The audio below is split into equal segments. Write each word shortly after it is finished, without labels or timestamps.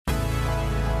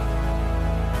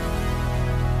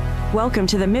Welcome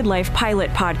to the Midlife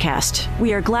Pilot Podcast.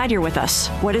 We are glad you're with us.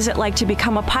 What is it like to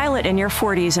become a pilot in your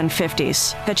 40s and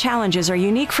 50s? The challenges are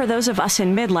unique for those of us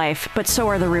in midlife, but so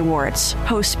are the rewards.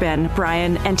 Hosts Ben,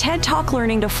 Brian, and Ted talk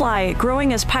learning to fly,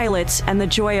 growing as pilots, and the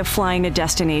joy of flying to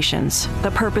destinations.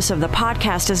 The purpose of the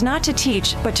podcast is not to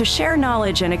teach, but to share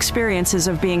knowledge and experiences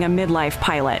of being a midlife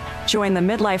pilot. Join the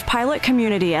Midlife Pilot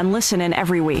community and listen in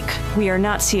every week. We are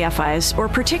not CFIs or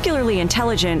particularly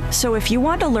intelligent, so if you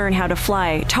want to learn how to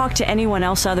fly, talk to anyone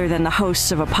else other than the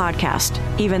hosts of a podcast.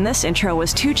 Even this intro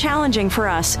was too challenging for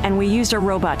us, and we used a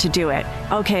robot to do it.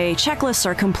 Okay, checklists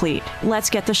are complete. Let's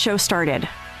get the show started.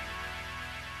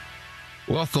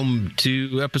 Welcome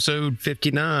to episode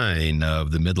 59 of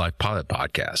the Midlife Pilot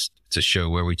Podcast. It's a show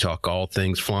where we talk all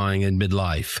things flying in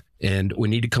midlife. And we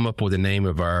need to come up with a name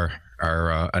of our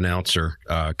announcer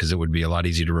because it would be a lot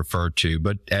easier to refer to.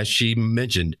 But as she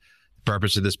mentioned, the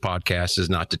purpose of this podcast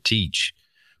is not to teach.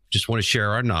 Just want to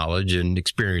share our knowledge and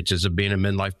experiences of being a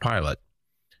midlife pilot.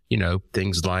 You know,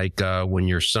 things like when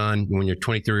your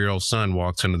 23-year-old son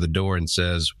walks under the door and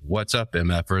says, "What's up,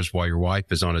 MFers?" while your wife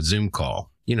is on a Zoom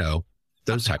call. You know,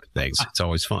 those type of things. It's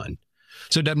always fun.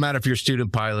 So it doesn't matter if you're a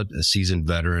student pilot, a seasoned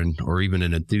veteran, or even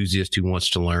an enthusiast who wants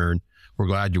to learn. We're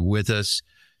glad you're with us.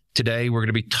 Today, we're going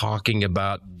to be talking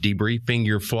about debriefing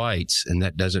your flights, and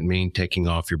that doesn't mean taking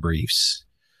off your briefs.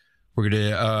 We're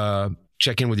going to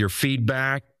check in with your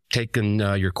feedback, taking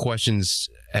your questions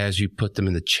as you put them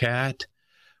in the chat.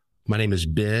 My name is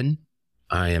Ben.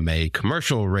 I am a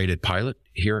commercial rated pilot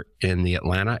here in the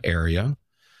Atlanta area.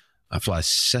 I fly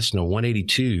Cessna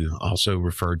 182, also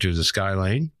referred to as a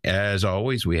Skylane. As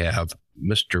always, we have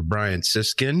Mr. Brian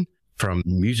Siskin from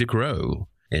Music Row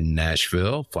in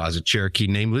Nashville, flies a Cherokee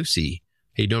named Lucy.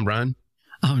 How you doing, Brian?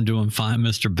 I'm doing fine,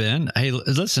 Mr. Ben. Hey,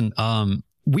 listen,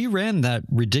 we ran that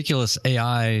ridiculous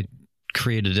AI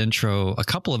created intro a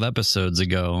couple of episodes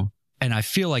ago, and I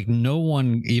feel like no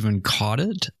one even caught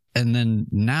it. And then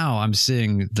now I'm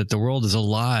seeing that the world is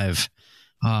alive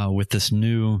with this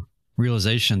new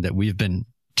realization that we've been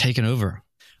taken over.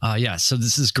 So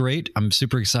this is great. I'm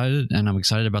super excited, and I'm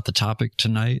excited about the topic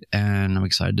tonight, and I'm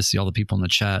excited to see all the people in the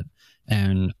chat.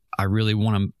 And I really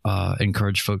want to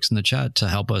encourage folks in the chat to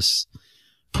help us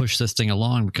push this thing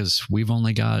along because we've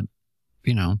only got,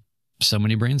 so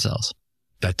many brain cells.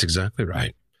 That's exactly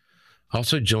right.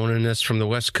 Also joining us from the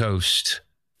West Coast,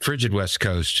 frigid West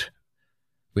Coast,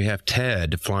 we have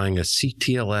Ted flying a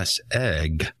CTLS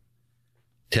egg.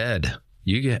 Ted,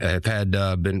 you have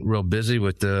been real busy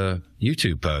with the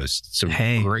YouTube posts. Some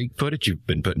great footage you've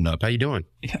been putting up. How you doing?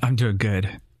 I'm doing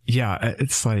good. Yeah,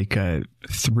 it's like 3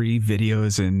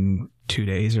 videos in 2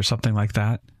 days or something like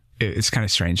that. It's kind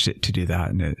of strange to do that,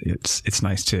 and it's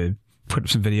nice to put up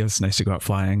some videos. It's nice to go out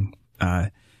flying. Was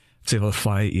able to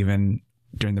fly even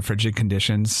during the frigid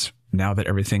conditions. Now that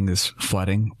everything is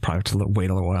flooding, probably have to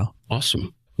wait a little while.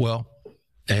 Awesome. Well,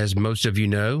 as most of you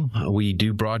know, we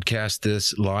do broadcast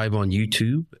this live on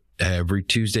YouTube every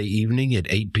Tuesday evening at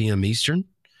 8 p.m. Eastern.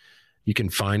 You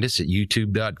can find us at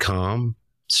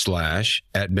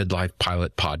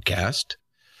youtube.com/@midlifepilotpodcast.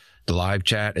 The live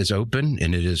chat is open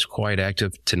and it is quite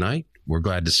active tonight. We're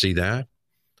glad to see that.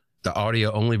 The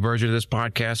audio-only version of this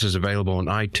podcast is available on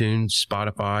iTunes,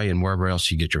 Spotify, and wherever else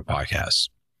you get your podcasts.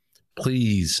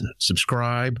 Please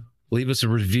subscribe. Leave us a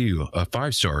review, a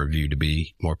 5-star review to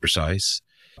be more precise.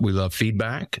 We love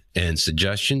feedback and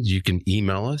suggestions. You can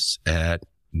email us at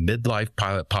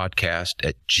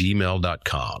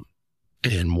midlifepilotpodcast@gmail.com.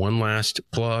 And one last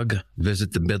plug,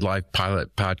 visit the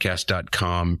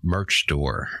midlifepilotpodcast.com merch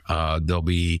store. There'll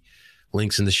be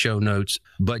links in the show notes.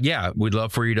 But yeah, we'd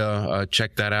love for you to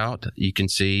check that out. You can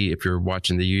see if you're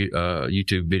watching the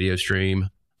YouTube video stream.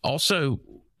 Also,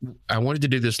 I wanted to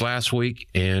do this last week,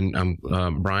 and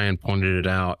Brian pointed it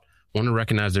out. I want to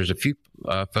recognize there's a few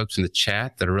folks in the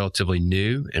chat that are relatively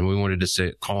new, and we wanted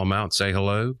to call them out and say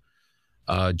hello.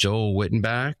 Joel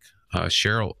Wittenbach,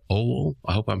 Cheryl Owell,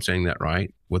 I hope I'm saying that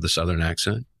right, with a Southern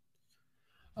accent.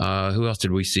 Who else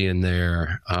did we see in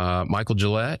there? Michael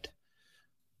Gillette.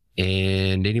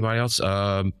 And anybody else?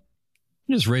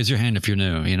 Just raise your hand if you're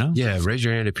new, Yeah, raise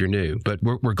your hand if you're new. But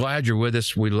we're glad you're with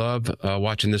us. We love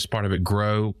watching this part of it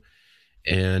grow.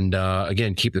 And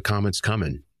again, keep the comments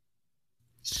coming.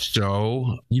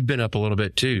 So you've been up a little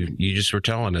bit too. You just were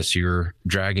telling us you're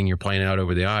dragging your plane out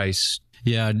over the ice.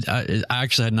 Yeah, I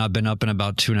actually had not been up in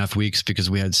about 2.5 weeks because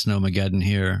we had Snowmageddon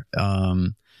here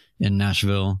in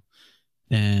Nashville.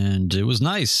 And it was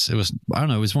nice. It was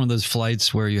one of those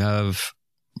flights where you have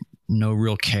no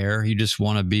real care. You just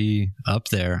want to be up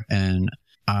there. And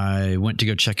I went to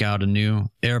go check out a new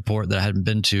airport that I hadn't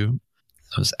been to.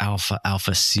 It was Alpha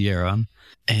Sierra.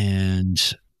 And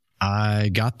I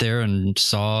got there and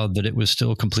saw that it was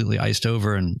still completely iced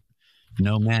over, and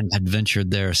no man had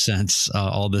ventured there since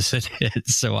all this had hit.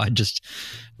 So I just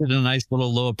did a nice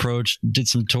little low approach, did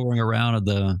some touring around of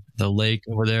the lake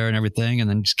over there and everything, and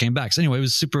then just came back. So anyway, it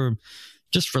was super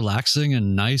just relaxing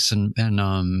and nice, and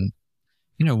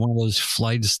you know, one of those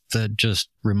flights that just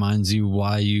reminds you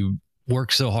why you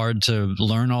work so hard to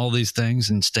learn all these things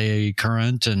and stay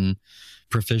current and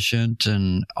proficient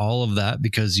and all of that,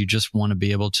 because you just want to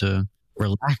be able to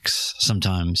relax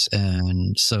sometimes.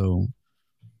 And so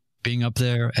being up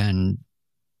there, and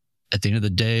at the end of the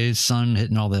day, sun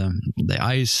hitting all the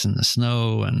ice and the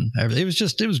snow and everything,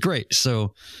 it was great.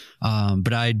 So,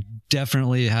 but I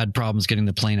definitely had problems getting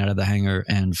the plane out of the hangar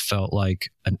and felt like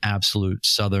an absolute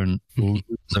Southern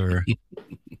loser.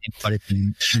 Anybody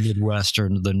from the Midwest or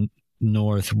the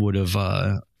North would have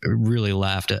really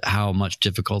laughed at how much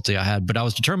difficulty I had, but I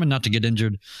was determined not to get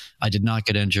injured. I did not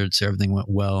get injured, so everything went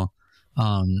well.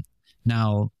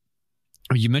 Now,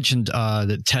 you mentioned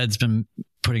that Ted's been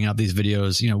putting out these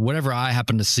videos. You know, whatever I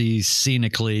happen to see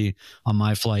scenically on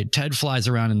my flight, Ted flies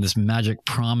around in this magic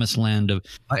promised land of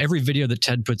every video that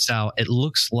Ted puts out. It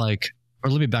looks like,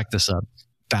 or let me back this up.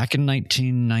 Back in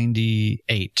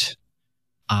 1998,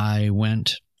 I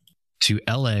went to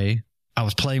LA. I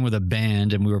was playing with a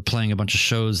band and we were playing a bunch of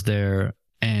shows there.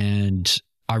 And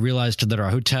I realized that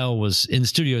our hotel was in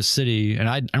Studio City. And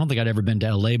I don't think I'd ever been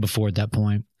to LA before at that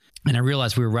point. And I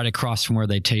realized we were right across from where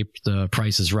they taped The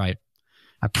Price is Right.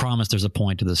 I promise there's a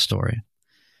point to this story.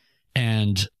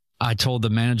 And I told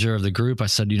the manager of the group, I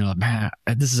said, you know, man,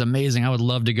 this is amazing. I would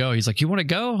love to go. He's like, you want to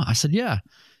go? I said, yeah.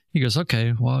 He goes,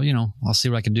 okay, well, you know, I'll see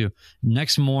what I can do.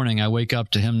 Next morning, I wake up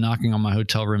to him knocking on my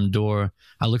hotel room door.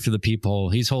 I look through the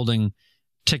peephole. He's holding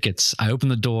tickets. I open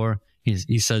the door.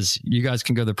 He says, you guys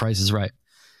can go. The Price is Right.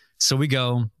 So we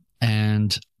go,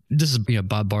 and this is, you know,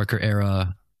 Bob Barker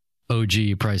era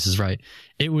OG Price is Right.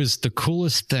 It was the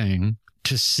coolest thing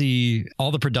to see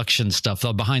all the production stuff,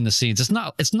 the behind the scenes.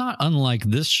 It's not unlike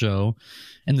this show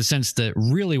in the sense that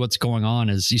really what's going on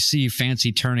is you see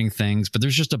fancy turning things, but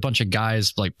there's just a bunch of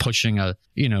guys like pushing a,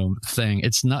 you know, thing.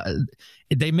 It's not,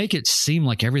 they make it seem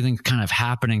like everything's kind of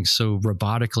happening so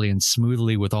robotically and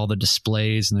smoothly with all the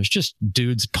displays, and there's just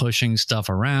dudes pushing stuff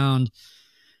around.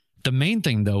 The main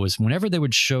thing, though, is whenever they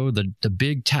would show the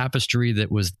big tapestry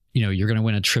that was, you know, you're going to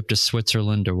win a trip to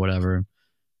Switzerland or whatever,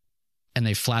 and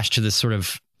they flash to this sort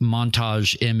of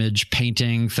montage image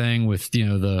painting thing with, you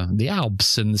know, the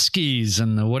Alps and the skis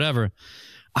and the whatever.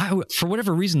 For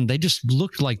whatever reason, they just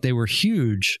looked like they were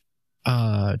huge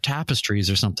tapestries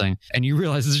or something. And you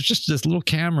realize there's just this little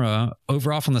camera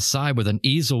over off on the side with an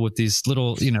easel with these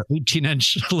little, you know,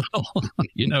 18-inch little,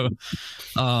 you know,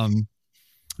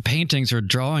 paintings or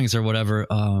drawings or whatever.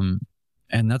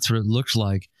 And that's what it looks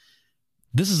like.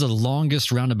 This is the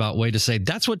longest roundabout way to say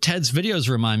that's what Ted's videos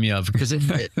remind me of, because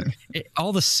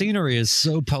all the scenery is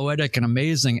so poetic and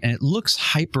amazing, and it looks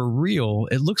hyper real.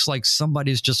 It looks like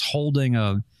somebody's just holding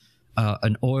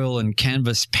an oil and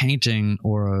canvas painting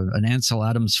or an Ansel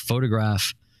Adams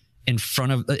photograph in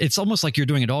front of. It's almost like you're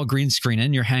doing it all green screen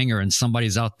in your hangar, and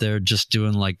somebody's out there just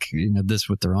doing like, you know, this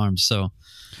with their arms. So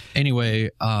anyway,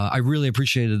 I really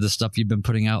appreciated the stuff you've been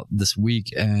putting out this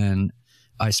week, and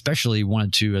I especially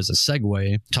wanted to, as a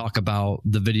segue, talk about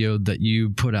the video that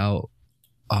you put out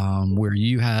where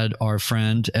you had our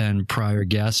friend and prior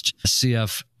guest,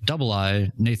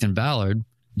 CFII, Nathan Ballard,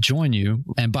 join you.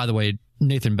 And by the way,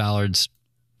 Nathan Ballard's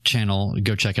channel,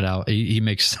 go check it out. He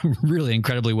makes some really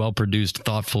incredibly well-produced,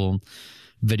 thoughtful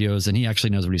videos, and he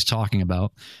actually knows what he's talking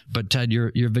about. But Ted,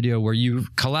 your video where you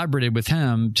collaborated with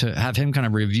him to have him kind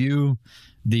of review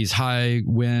these high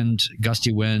wind,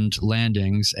 gusty wind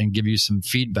landings and give you some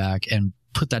feedback and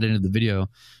put that into the video.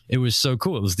 It was so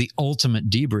cool. It was the ultimate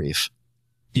debrief.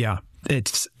 Yeah,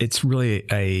 it's really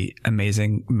a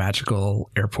amazing, magical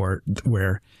airport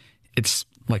where it's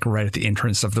like right at the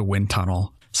entrance of the wind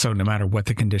tunnel. So no matter what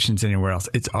the conditions anywhere else,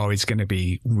 it's always going to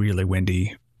be really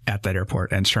windy at that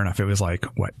airport. And sure enough, it was like,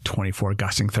 24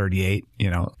 gusting 38, you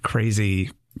know,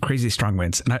 crazy strong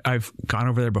winds. And I've gone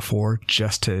over there before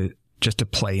just to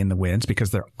play in the winds because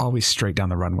they're always straight down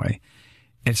the runway.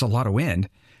 And it's a lot of wind.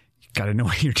 You got to know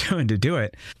what you're doing to do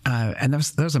it. And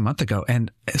that was a month ago.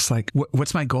 And it's like,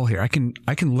 what's my goal here? I can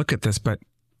look at this, but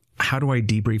how do I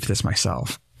debrief this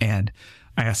myself? And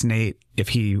I asked Nate if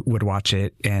he would watch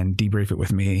it and debrief it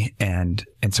with me. And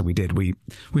so we did. We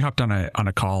hopped on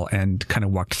a call and kind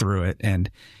of walked through it, and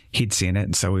he'd seen it.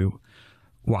 And so we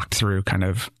walked through kind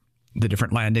of the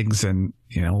different landings, and,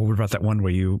 you know, what about that one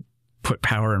where you put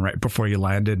power in right before you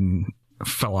landed and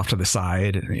fell off to the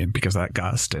side because of that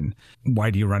gust, and why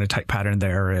do you run a tight pattern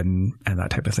there, and that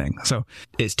type of thing. So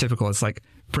it's typical. It's like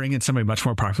bring in somebody much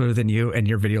more popular than you and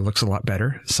your video looks a lot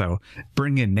better. So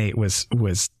bringing in Nate was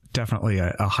definitely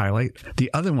a highlight.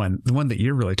 The other one, the one that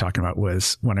you're really talking about,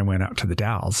 was when I went out to the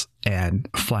Dalles and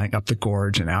flying up the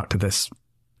gorge and out to this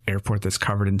airport that's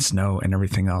covered in snow and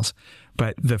everything else.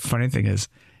 But the funny thing is,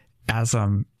 as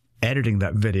I'm editing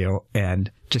that video and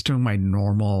just doing my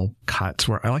normal cuts,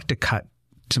 where I like to cut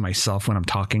to myself when I'm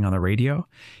talking on the radio,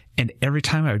 and every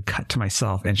time I would cut to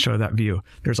myself and show that view,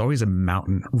 there's always a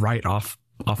mountain right off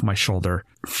my shoulder,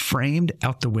 framed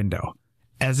out the window,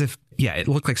 as if, it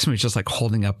looked like somebody's just like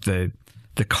holding up the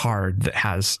card that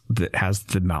has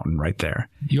the mountain right there.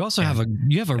 You also have a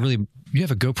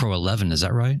GoPro 11, is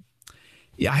that right?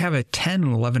 Yeah, I have a 10,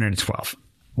 an 11, and a 12.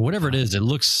 Whatever it is, it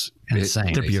looks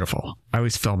insane. They're beautiful. I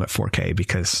always film at 4K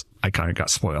because I kind of got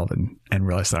spoiled and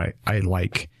realized that I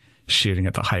like shooting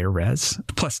at the higher res.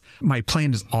 Plus, my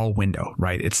plane is all window,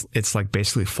 right? It's like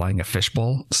basically flying a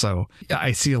fishbowl. So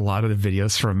I see a lot of the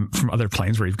videos from other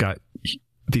planes where you've got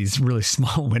these really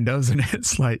small windows, and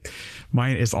it's like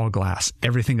mine is all glass.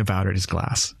 Everything about it is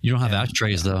glass. You don't have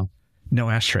ashtrays though. No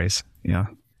ashtrays. Yeah.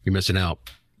 You're missing out.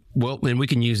 Well, and we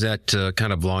can use that to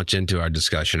kind of launch into our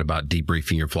discussion about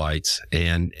debriefing your flights.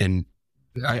 And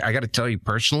I got to tell you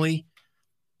personally,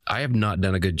 I have not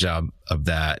done a good job of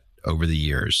that over the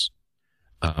years.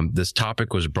 This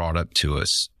topic was brought up to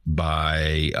us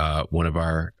by one of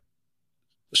our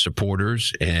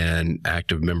supporters and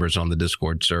active members on the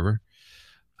Discord server,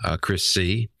 Chris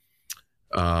C.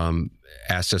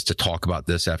 Asked us to talk about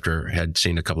this after had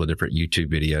seen a couple of different YouTube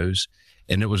videos.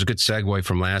 And it was a good segue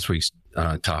from last week's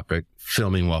topic,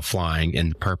 filming while flying,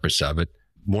 and the purpose of it.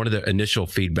 One of the initial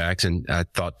feedbacks, and I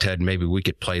thought, Ted, maybe we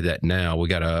could play that now. We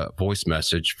got a voice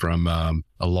message from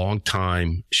a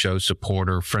longtime show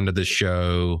supporter, friend of the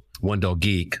show, One Dull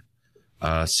Geek,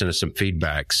 sent us some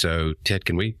feedback. So, Ted,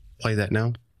 can we play that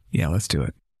now? Yeah, let's do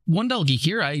it. One Dull Geek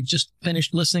here. I just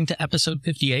finished listening to episode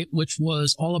 58, which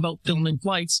was all about filming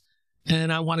flights,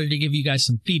 and I wanted to give you guys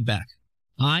some feedback.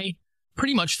 I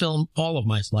pretty much film all of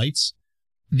my flights.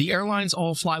 The airlines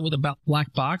all fly with a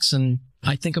black box, and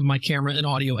I think of my camera and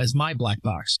audio as my black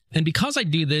box. And because I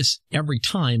do this every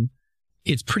time,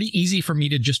 it's pretty easy for me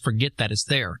to just forget that it's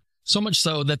there. So much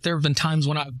so that there have been times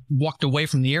when I've walked away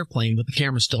from the airplane, but the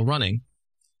camera's still running.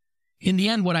 In the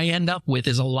end, what I end up with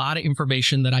is a lot of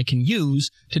information that I can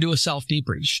use to do a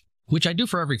self-debrief, which I do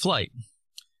for every flight.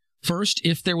 First,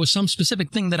 if there was some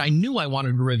specific thing that I knew I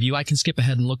wanted to review, I can skip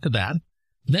ahead and look to that.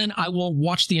 Then I will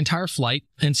watch the entire flight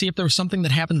and see if there was something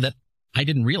that happened that I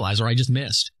didn't realize or I just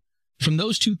missed. From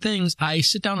those two things, I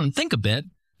sit down and think a bit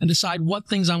and decide what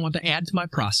things I want to add to my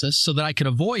process so that I can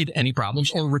avoid any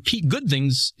problems or repeat good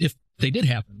things if they did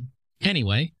happen.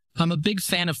 Anyway, I'm a big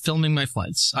fan of filming my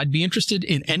flights. I'd be interested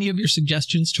in any of your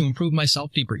suggestions to improve my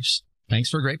self-debriefs. Thanks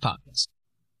for a great podcast.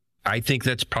 I think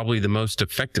that's probably the most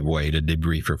effective way to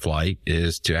debrief your flight,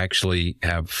 is to actually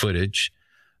have footage.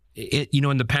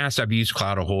 In the past, I've used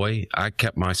Cloud Ahoy. I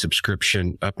kept my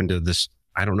subscription up into this.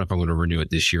 I don't know if I'm going to renew it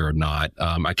this year or not.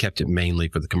 I kept it mainly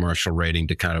for the commercial rating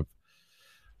to kind of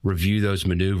review those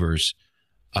maneuvers.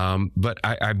 But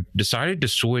I decided to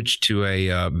switch to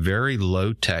a very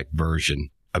low-tech version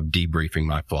of debriefing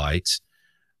my flights.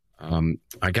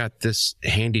 I got this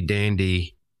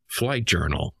handy-dandy flight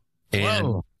journal. And,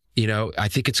 Whoa. I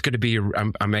think it's going to be,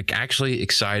 I'm actually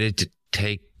excited to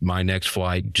take my next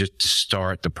flight just to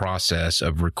start the process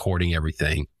of recording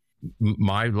everything.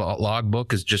 My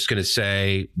logbook is just going to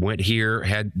say, went here,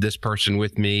 had this person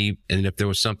with me, and if there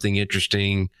was something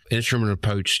interesting, instrument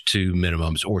approach to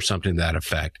minimums or something to that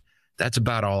effect. That's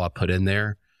about all I put in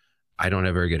there. I don't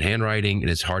have very good handwriting, and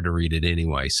it's hard to read it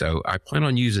anyway. So I plan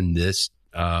on using this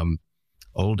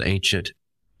old ancient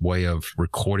way of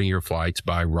recording your flights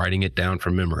by writing it down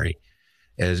from memory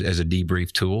as a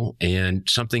debrief tool, and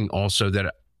something also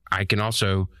that I can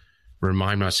also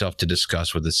remind myself to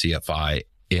discuss with the CFI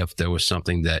if there was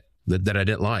something that I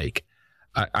didn't like.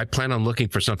 I plan on looking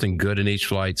for something good in each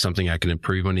flight, something I can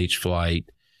improve on each flight,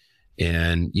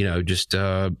 and, just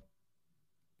start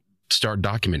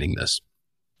documenting this.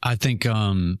 I think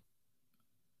the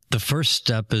first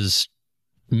step is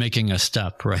making a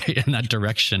step, right, in that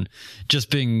direction.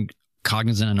 Just being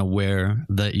cognizant and aware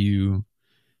that you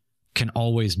can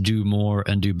always do more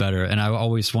and do better. And I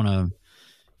always want to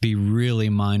be really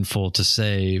mindful to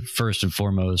say, first and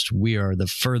foremost, we are the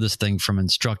furthest thing from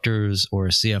instructors or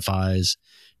CFIs.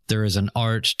 There is an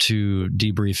art to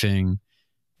debriefing,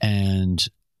 and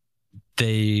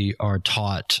they are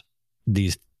taught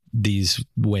these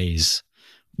ways.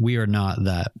 We are not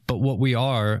that. But what we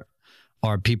are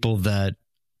are people that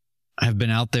have been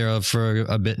out there for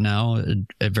a bit now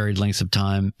at varied lengths of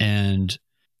time. And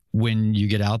when you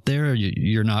get out there,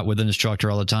 you're not with an instructor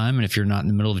all the time. And if you're not in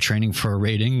the middle of training for a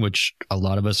rating, which a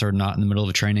lot of us are not in the middle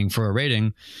of training for a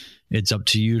rating, it's up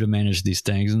to you to manage these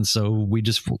things. And so we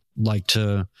just like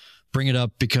to bring it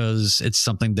up because it's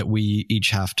something that we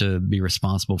each have to be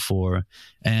responsible for.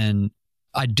 And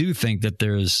I do think that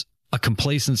there's a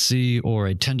complacency or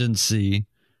a tendency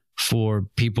for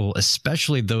people,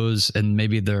 especially those in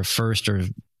maybe their first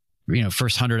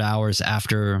 100 hours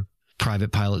after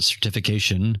private pilot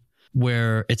certification,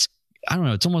 where it's, I don't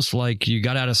know, it's almost like you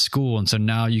got out of school. And so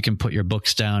now you can put your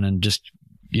books down and just,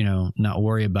 not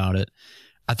worry about it.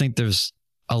 I think there's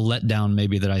a letdown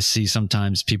maybe that I see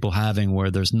sometimes people having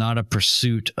where there's not a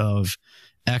pursuit of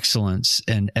excellence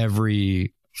in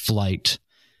every flight.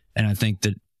 And I think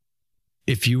that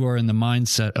if you are in the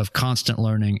mindset of constant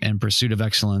learning and pursuit of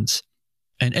excellence,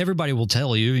 and everybody will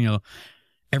tell you,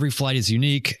 every flight is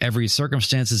unique, every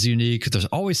circumstance is unique. There's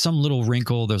always some little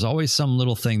wrinkle. There's always some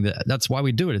little thing that's why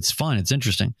we do it. It's fun. It's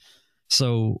interesting.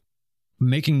 So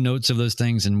making notes of those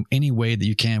things in any way that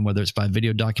you can, whether it's by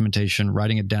video documentation,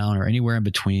 writing it down, or anywhere in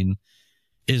between,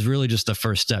 is really just the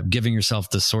first step, giving yourself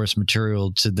the source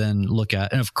material to then look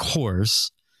at. And of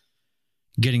course,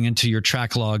 getting into your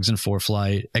track logs in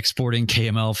ForeFlight, exporting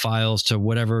KML files to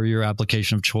whatever your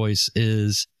application of choice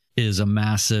is a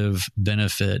massive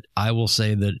benefit. I will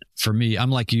say that for me,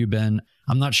 I'm like you, Ben.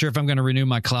 I'm not sure if I'm going to renew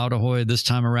my Cloud Ahoy this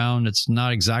time around. It's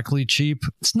not exactly cheap.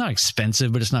 It's not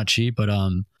expensive, but it's not cheap. But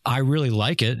I really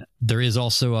like it. There is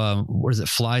also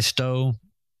Fly STO?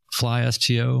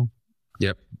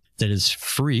 Yep. That is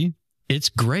free. It's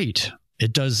great.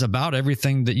 It does about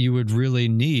everything that you would really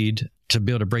need to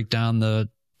be able to break down the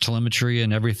telemetry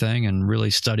and everything and really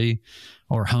study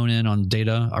or hone in on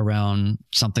data around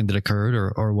something that occurred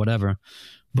or whatever.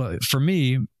 But for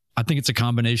me, I think it's a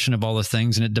combination of all the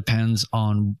things, and it depends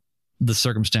on the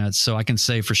circumstance. So I can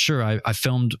say for sure, I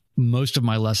filmed most of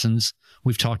my lessons.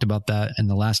 We've talked about that in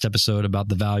the last episode about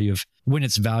the value of when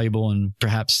it's valuable and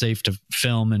perhaps safe to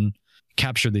film and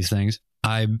capture these things.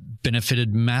 I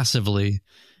benefited massively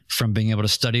from being able to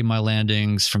study my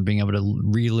landings, from being able to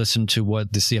re-listen to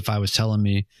what the CFI was telling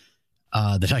me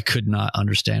that I could not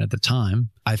understand at the time.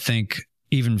 I think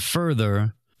even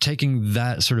further, taking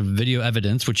that sort of video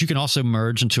evidence, which you can also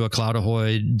merge into a Cloud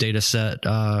Ahoy data set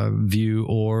view,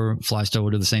 or FlySTO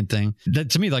will do the same thing. That,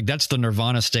 to me, like, that's the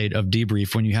nirvana state of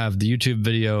debrief, when you have the YouTube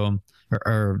video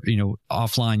or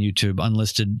offline YouTube,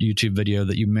 unlisted YouTube video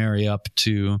that you marry up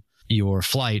to your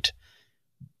flight.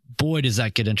 Boy, does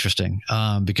that get interesting,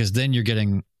 because then you're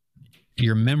getting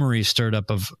your memory stirred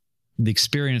up of the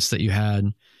experience that you had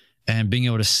and being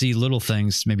able to see little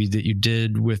things maybe that you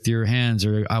did with your hands,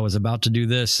 or I was about to do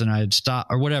this and I had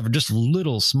stopped or whatever, just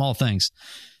little small things.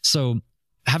 So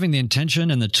having the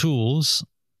intention and the tools,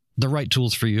 the right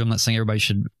tools for you. I'm not saying everybody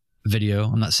should video.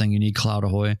 I'm not saying you need Cloud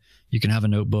Ahoy. You can have a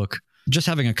notebook. Just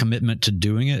having a commitment to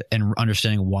doing it and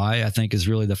understanding why, I think, is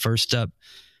really the first step.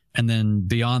 And then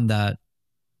beyond that,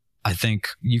 I think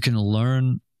you can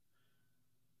learn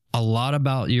a lot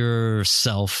about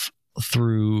yourself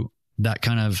through that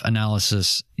kind of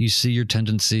analysis. You see your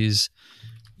tendencies,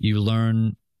 you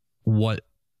learn what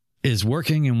is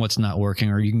working and what's not working,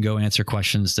 or you can go answer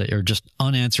questions that are just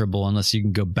unanswerable unless you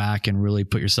can go back and really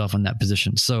put yourself in that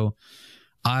position. So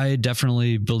I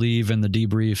definitely believe in the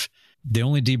debrief. The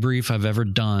only debrief I've ever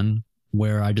done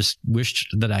where I just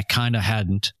wished that I kind of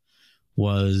hadn't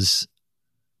was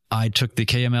I took the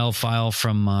KML file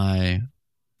from my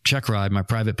check ride, my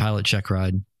private pilot check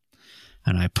ride,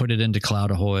 and I put it into Cloud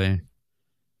Ahoy,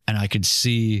 and I could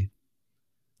see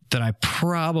that I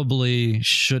probably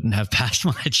shouldn't have passed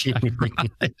my check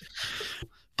ride.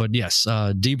 But yes,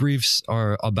 debriefs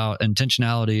are about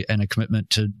intentionality and a commitment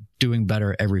to doing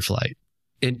better every flight.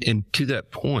 And to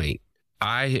that point,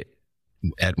 I,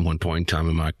 at one point in time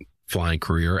in my flying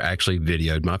career, actually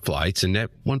videoed my flights. And at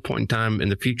one point in time in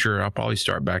the future, I'll probably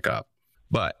start back up.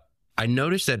 But I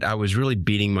noticed that I was really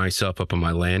beating myself up on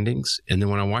my landings. And then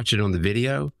when I watched it on the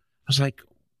video, I was like,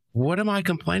 what am I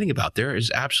complaining about? There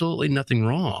is absolutely nothing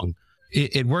wrong.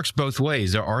 It works both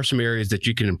ways. There are some areas that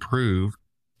you can improve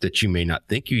that you may not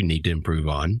think you need to improve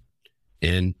on,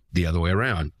 and the other way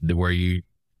around, where you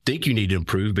think you need to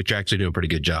improve, but you're actually doing a pretty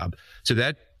good job. So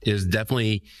that is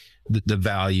definitely the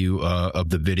value of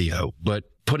the video. But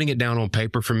putting it down on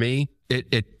paper for me,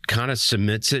 it kind of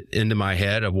cements it into my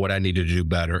head of what I need to do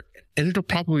better. And it'll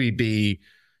probably be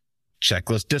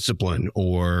checklist discipline,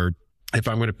 or if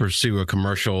I'm going to pursue a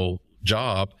commercial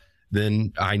job,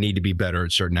 then I need to be better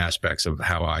at certain aspects of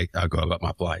how I go about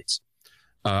my flights.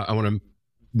 I want to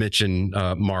mention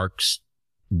Mark's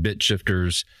Bit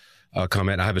Shifters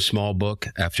comment. I have a small book.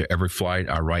 After every flight,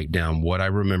 I write down what I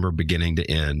remember beginning to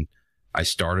end. I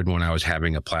started when I was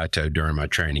having a plateau during my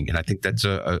training. And I think that's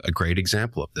a great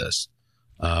example of this.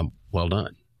 Well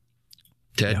done.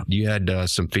 Ted, you had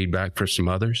some feedback for some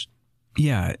others?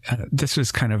 Yeah, this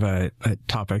was kind of a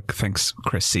topic. Thanks,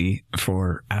 Chris C.,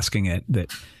 for asking it,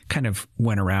 that kind of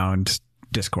went around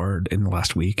Discord in the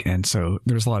last week. And so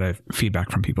there's a lot of feedback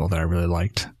from people that I really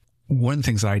liked. One of the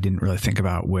things I didn't really think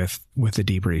about with the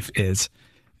debrief is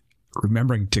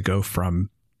remembering to go from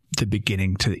the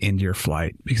beginning to the end of your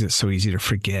flight, because it's so easy to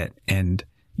forget and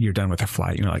you're done with a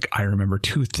flight. You're like, I remember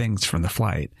 2 things from the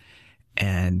flight.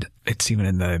 And it's even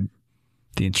in the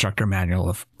instructor manual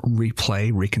of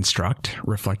replay, reconstruct,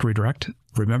 reflect, redirect.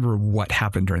 Remember what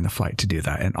happened during the flight to do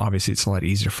that. And obviously it's a lot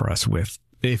easier for us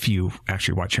if you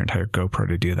actually watch your entire GoPro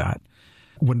to do that.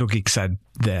 Window Geek said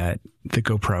that the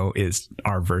GoPro is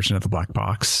our version of the black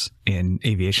box in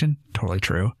aviation. Totally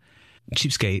true.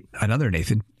 Cheapskate, another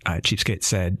Nathan, Cheapskate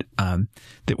said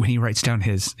that when he writes down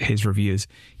his reviews,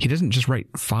 he doesn't just write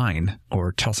fine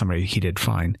or tell somebody he did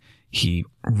fine. He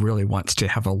really wants to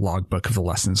have a logbook of the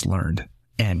lessons learned.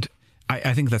 And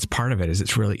I think that's part of it, is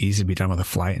it's really easy to be done with a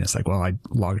flight. And it's like, well, I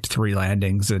logged 3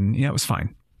 landings and it was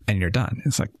fine. And you're done.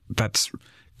 It's like, that's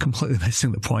completely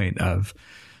missing the point of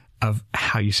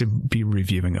how you should be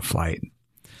reviewing a flight.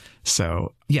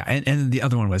 So yeah. And the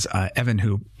other one was Evan,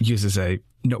 who uses a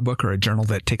notebook or a journal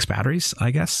that takes batteries.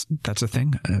 I guess that's a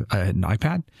thing, an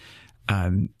iPad.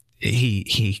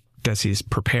 He does his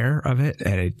prepare of it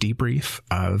at a debrief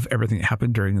of everything that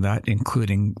happened during that,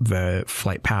 including the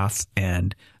flight path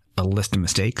and a list of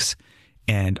mistakes.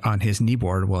 And on his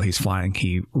kneeboard while he's flying,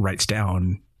 he writes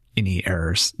down any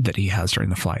errors that he has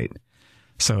during the flight.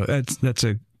 So that's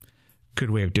a good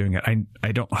way of doing it.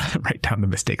 I don't write down the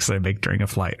mistakes that I make during a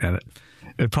flight, and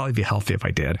it'd probably be healthy if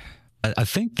I did. I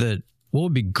think that what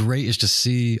would be great is to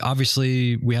see,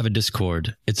 obviously we have a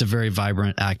Discord. It's a very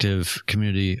vibrant, active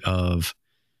community of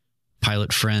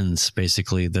pilot friends,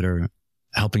 basically, that are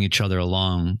helping each other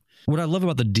along. What I love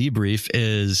about the debrief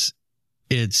is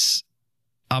its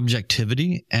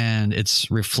objectivity and its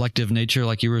reflective nature,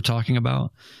 like you were talking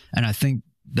about. And I think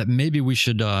that maybe we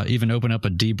should even open up a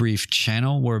debrief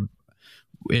channel where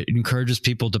it encourages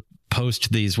people to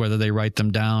post these, whether they write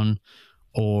them down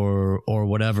or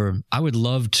whatever. I would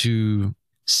love to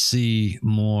see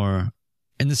more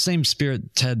in the same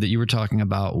spirit, Ted, that you were talking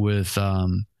about with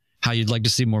how you'd like to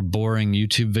see more boring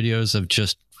YouTube videos of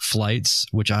just flights,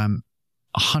 which I'm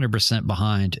 100%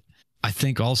 behind. I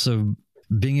think also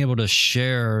being able to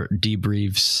share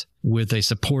debriefs with a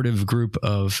supportive group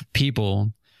of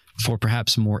people for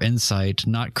perhaps more insight,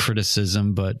 not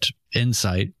criticism, but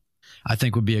insight, I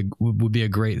think would be a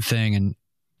great thing. And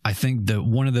I think that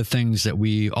one of the things that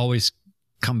we always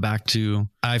come back to,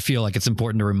 I feel like it's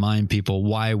important to remind people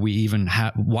why we even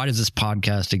why does this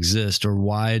podcast exist, or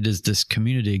why does this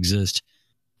community exist?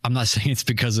 I'm not saying it's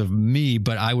because of me,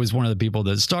 but I was one of the people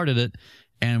that started it.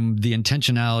 And the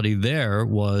intentionality there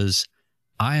was,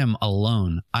 I am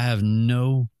alone. I have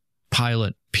no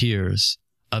pilot peers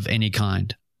of any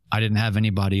kind. I didn't have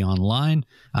anybody online.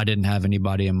 I didn't have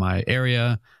anybody in my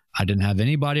area. I didn't have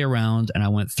anybody around, and I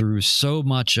went through so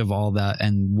much of all that.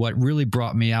 And what really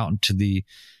brought me out into the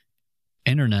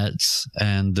internets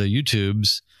and the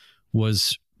YouTubes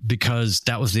was because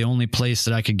that was the only place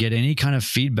that I could get any kind of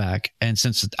feedback. And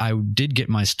since I did get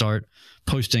my start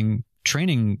posting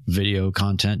training video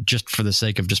content just for the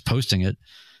sake of just posting it,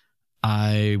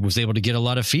 I was able to get a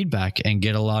lot of feedback and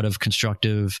get a lot of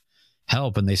constructive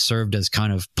help. And they served as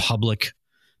kind of public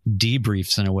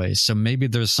debriefs in a way. So maybe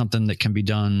there's something that can be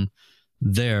done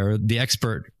there. The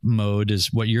expert mode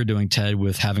is what you're doing, Ted,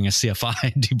 with having a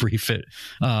CFI debrief it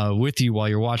with you while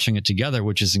you're watching it together,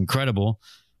 which is incredible.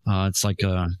 It's like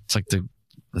a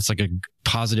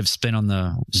positive spin on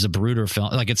the Zapruder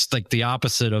film. Like it's like the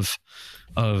opposite of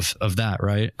that,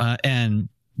 right?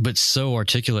 But so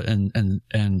articulate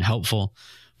and helpful.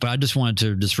 But I just wanted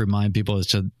to just remind people as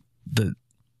to the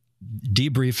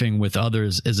debriefing with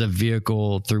others is a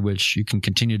vehicle through which you can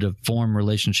continue to form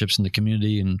relationships in the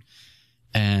community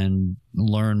and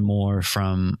learn more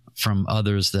from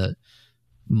others that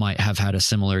might have had a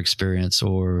similar experience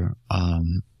or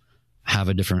have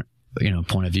a different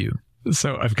point of view.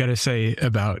 So I've got to say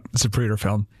about Zapruder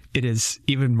film, it is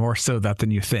even more so that than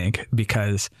you think,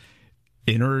 because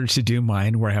in order to do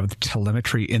mine, where I have the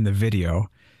telemetry in the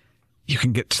video, you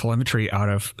can get telemetry out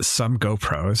of some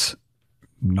GoPros,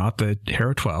 not the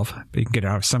Hero 12, but you can get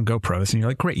out of some GoPros, and you're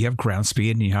like, great, you have ground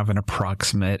speed and you have an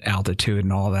approximate altitude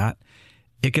and all that.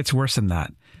 It gets worse than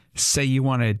that. Say you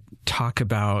want to talk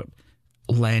about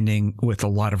landing with a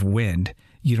lot of wind.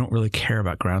 you don't really care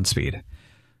about ground speed.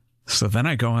 So then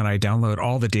I go and I download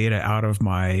all the data out of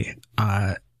my,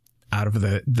 out of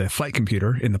the flight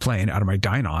computer in the plane, out of my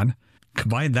Dynon,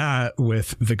 combine that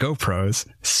with the GoPros,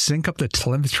 sync up the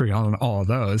telemetry on all of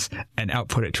those, and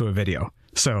output it to a video.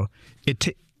 So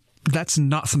that's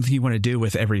not something you want to do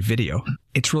with every video.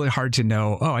 It's really hard to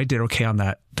know, oh, I did okay on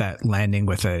that landing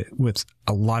with a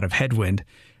lot of headwind,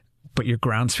 but your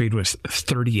ground speed was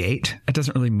 38. It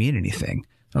doesn't really mean anything.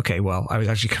 Okay, well, I was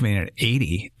actually coming in at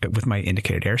 80 with my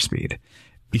indicated airspeed.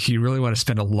 If you really want to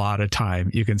spend a lot of time,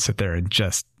 you can sit there and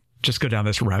just go down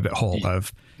this rabbit hole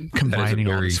of combining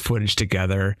all this footage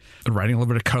together, writing a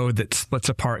little bit of code that splits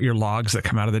apart your logs that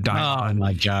come out of the Dynon. Oh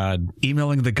my God.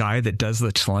 Emailing the guy that does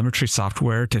the telemetry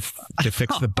software to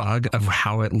fix the bug of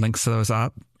how it links those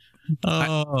up. Just my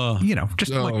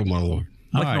Lord.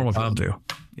 Like normal people do.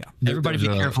 Yeah. Everybody be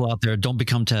careful out there. Don't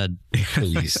become Ted.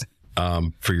 Please.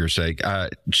 For your sake.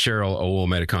 Cheryl Owell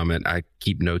made a comment. I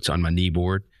keep notes on my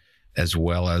kneeboard as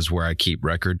well as where I keep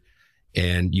record.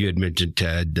 And you had mentioned,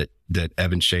 Ted, that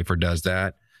Evan Schaefer does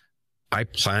that. I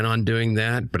plan on doing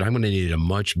that, but I'm going to need a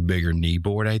much bigger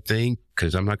kneeboard, I think,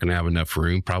 because I'm not going to have enough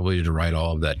room probably to write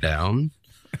all of that down.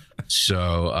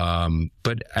 So,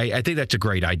 but I think that's a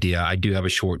great idea. I do have a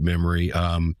short memory.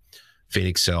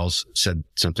 Phoenix Cells said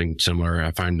something similar.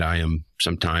 I find I am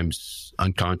sometimes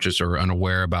unconscious or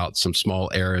unaware about some small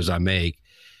errors I make.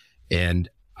 And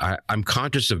I'm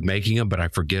conscious of making them, but I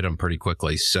forget them pretty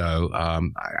quickly. So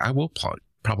I will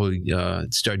probably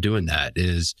start doing that,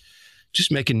 is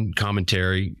just making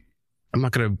commentary. I'm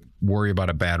not going to worry about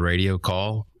a bad radio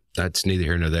call. That's neither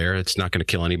here nor there. It's not going to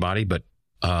kill anybody, but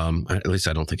at least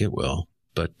I don't think it will.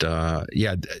 But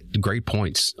yeah, great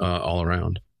points all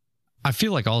around. I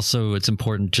feel like also it's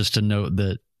important just to note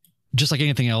that just like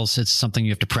anything else, it's something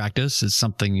you have to practice. It's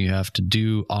something you have to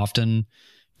do often.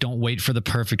 Don't wait for the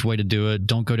perfect way to do it.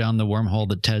 Don't go down the wormhole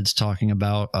that Ted's talking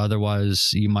about.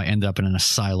 Otherwise, you might end up in an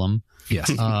asylum.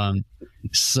 Yes.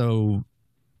 So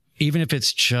even if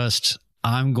it's just,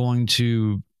 I'm going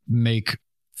to make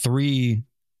 3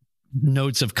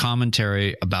 notes of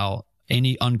commentary about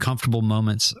any uncomfortable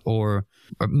moments or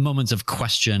moments of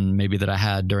question maybe that I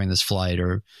had during this flight,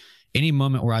 or any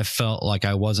moment where I felt like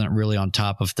I wasn't really on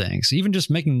top of things, even just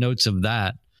making notes of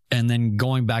that. And then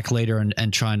going back later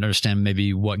and trying to understand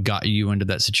maybe what got you into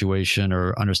that situation,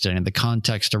 or understanding the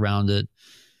context around it.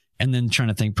 And then trying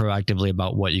to think proactively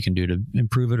about what you can do to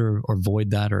improve it or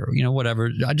avoid that, or, whatever.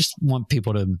 I just want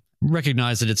people to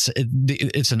recognize that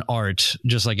it's an art,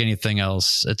 just like anything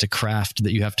else. It's a craft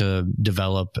that you have to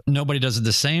develop. Nobody does it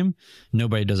the same.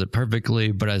 Nobody does it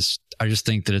perfectly. But I just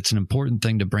think that it's an important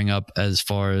thing to bring up, as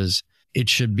far as it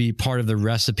should be part of the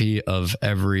recipe of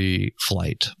every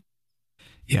flight.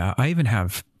 Yeah, I even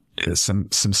have some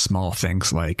small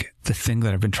things. Like the thing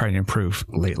that I've been trying to improve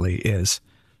lately is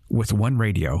with one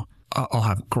radio, I'll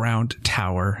have ground,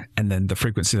 tower, and then the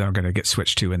frequency that I'm going to get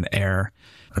switched to in the air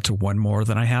to one more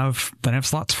than I have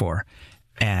slots for.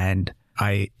 And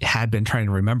I had been trying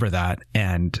to remember that,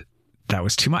 and that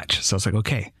was too much. So I was like,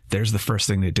 okay, there's the first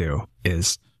thing to do,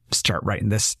 is start writing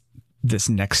this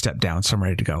next step down, so I'm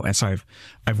ready to go. And so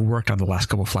I've worked on the last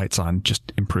couple of flights on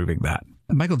just improving that.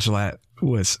 Michael Gillette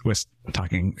was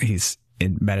talking, he's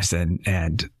in medicine,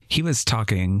 and he was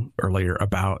talking earlier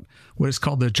about what is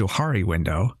called the Johari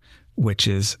window, which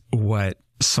is what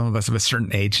some of us of a certain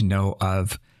age know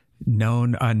of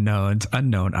known unknowns,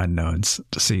 unknown unknowns.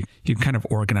 So you kind of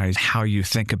organize how you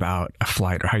think about a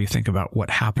flight, or how you think about what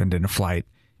happened in a flight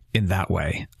in that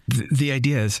way. The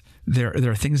idea is there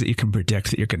are things that you can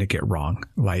predict that you're going to get wrong.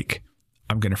 Like,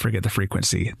 I'm going to forget the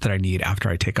frequency that I need after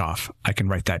I take off. I can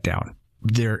write that down.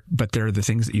 But there are the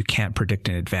things that you can't predict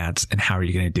in advance, and how are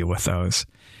you going to deal with those?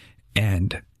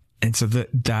 And so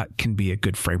that can be a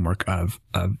good framework of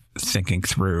thinking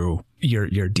through your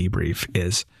debrief.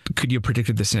 Is, could you have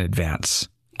predicted this in advance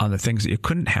on the things that you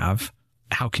couldn't have?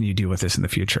 How can you deal with this in the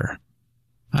future?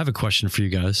 I have a question for you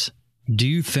guys. Do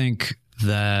you think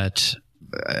that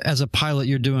as a pilot,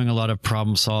 you're doing a lot of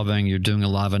problem solving, you're doing a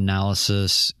lot of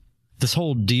analysis, this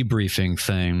whole debriefing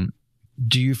thing,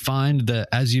 do you find that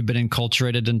as you've been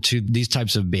enculturated into these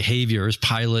types of behaviors,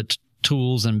 pilot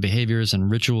tools and behaviors and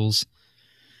rituals,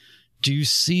 do you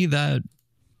see that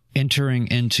entering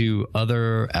into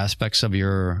other aspects of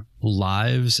your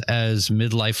lives as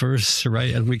midlifers,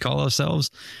 right, as we call ourselves?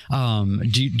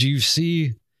 Do you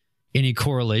see any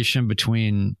correlation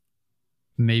between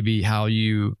maybe how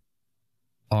you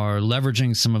are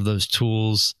leveraging some of those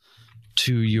tools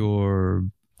to your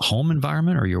home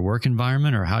environment or your work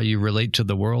environment, or how you relate to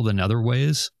the world in other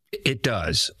ways? It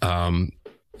does,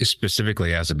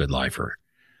 specifically as a midlifer.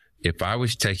 If I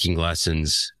was taking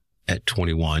lessons at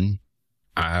 21,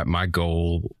 my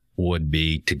goal would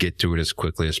be to get through it as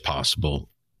quickly as possible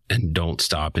and don't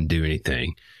stop and do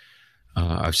anything.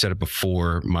 I've said it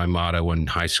before. My motto in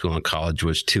high school and college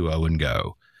was 2-0 and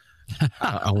go.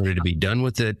 I wanted to be done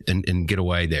with it and get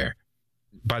away there.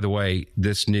 By the way,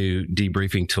 this new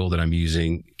debriefing tool that I'm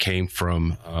using came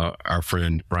from our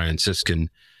friend Brian Siskin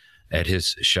at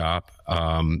his shop.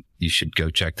 You should go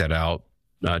check that out.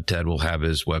 Ted will have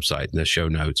his website in the show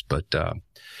notes, but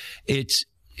it's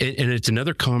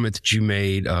another comment that you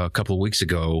made a couple of weeks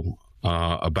ago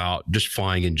about just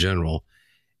flying in general.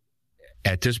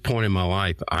 At this point in my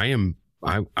life, I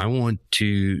want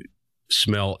to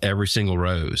smell every single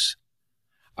rose.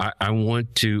 I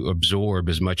want to absorb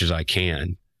as much as I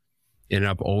can. And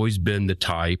I've always been the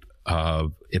type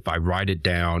of, if I write it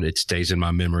down, it stays in my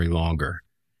memory longer.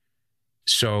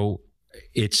 So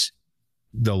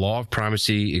the law of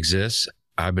primacy exists.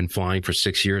 I've been flying for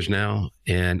 6 years now,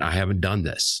 and I haven't done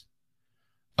this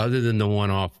other than the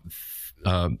one-off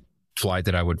flight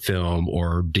that I would film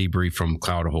or debrief from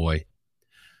Cloud Ahoy.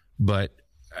 But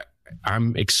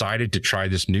I'm excited to try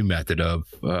this new method of,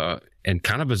 and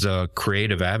kind of as a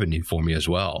creative avenue for me as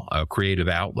well, a creative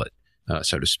outlet,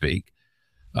 so to speak,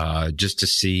 just to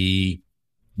see,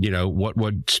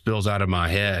 what spills out of my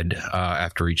head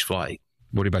after each flight.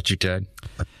 What about you, Ted?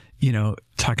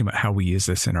 Talking about how we use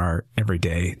this in our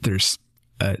everyday, there's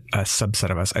a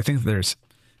subset of us. I think there's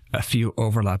a few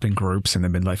overlapping groups in the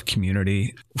midlife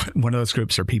community. One of those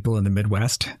groups are people in the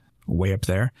Midwest, way up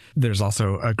there. There's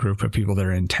also a group of people that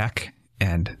are in tech,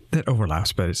 and that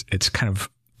overlaps, but it's kind of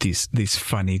these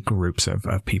funny groups of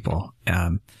people,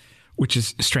 which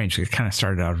is strange. It kind of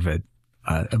started out of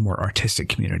a more artistic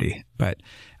community, but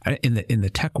in the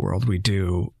tech world, we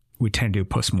tend to do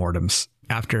postmortems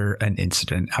after an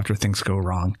incident, after things go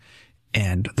wrong.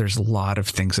 And there's a lot of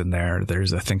things in there.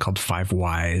 There's a thing called 5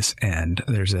 whys, and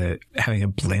there's having a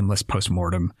blameless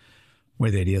postmortem,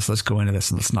 where the idea is, let's go into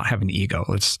this and let's not have an ego.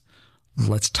 Let's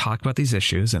talk about these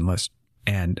issues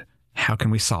and how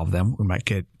can we solve them?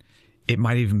 It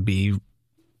might even be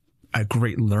a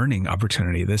great learning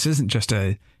opportunity. This isn't just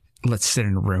let's sit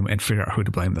in a room and figure out who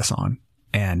to blame this on.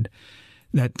 And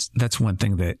that's one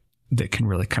thing that can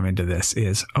really come into this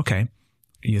is, okay,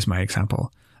 use my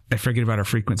example. I forget about a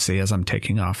frequency as I'm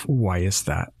taking off. Why is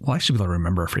that? Well, I should be able to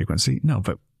remember a frequency. No,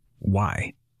 but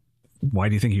why? Why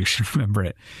do you think you should remember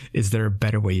it? Is there a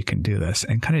better way you can do this?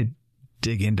 And kind of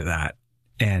dig into that.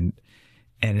 And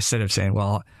instead of saying,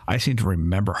 well, I just need to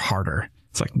remember harder.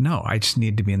 It's like, no, I just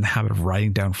need to be in the habit of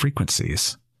writing down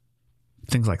frequencies.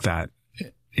 Things like that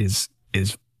is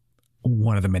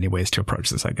one of the many ways to approach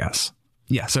this, I guess.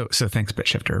 Yeah. So thanks,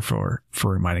 BitShifter, for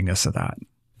reminding us of that.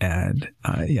 And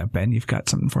Ben, you've got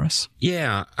something for us?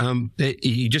 Yeah.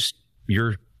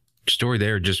 Your story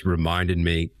there just reminded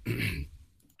me,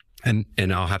 and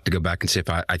I'll have to go back and see if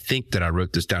I think that I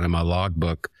wrote this down in my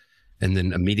logbook and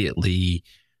then immediately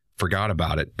forgot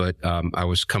about it. But I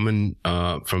was coming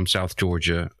from South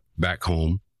Georgia back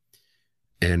home,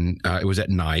 and it was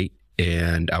at night,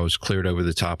 and I was cleared over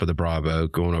the top of the Bravo,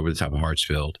 going over the top of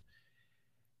Hartsfield.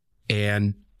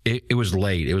 And it was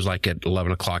late. It was like at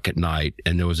 11 o'clock at night,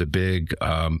 and there was a big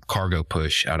cargo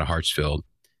push out of Hartsfield.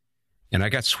 And I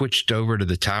got switched over to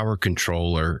the tower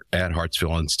controller at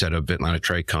Hartsfield instead of Atlanta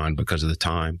Tracon because of the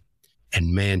time.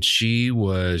 And man, she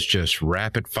was just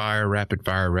rapid fire.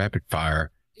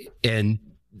 And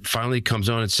finally comes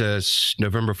on and says,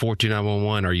 November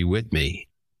 42911, are you with me?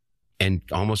 And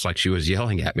almost like she was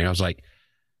yelling at me. And I was like,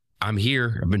 I'm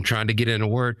here. I've been trying to get in a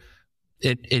word.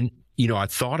 And I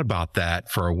thought about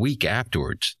that for a week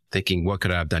afterwards, thinking, what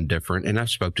could I have done different? And I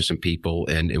spoke to some people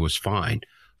and it was fine.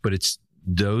 But it's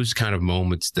those kind of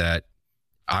moments that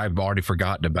I've already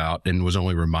forgotten about and was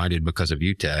only reminded because of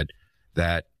you, Ted,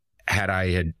 that had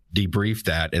I had debriefed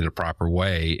that in a proper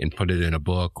way and put it in a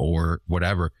book or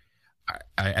whatever,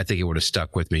 I think it would have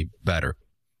stuck with me better.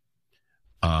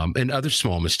 And other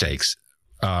small mistakes.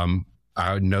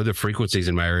 I know the frequencies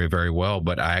in my area very well,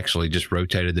 but I actually just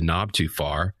rotated the knob too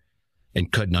far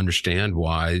and couldn't understand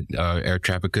why air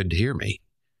traffic couldn't hear me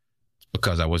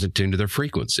because I wasn't tuned to their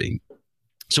frequency.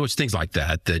 So it's things like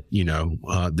that that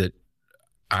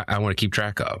I want to keep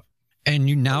track of. And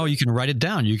you can write it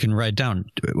down. You can write down,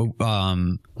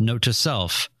 note to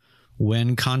self,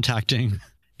 when contacting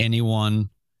anyone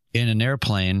in an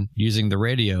airplane using the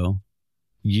radio,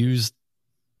 use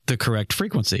the correct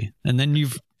frequency. And then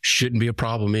shouldn't be a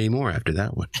problem anymore after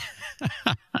that one.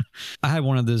 I had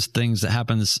one of those things that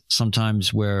happens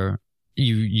sometimes where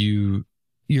you're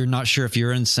not sure if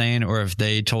you're insane or if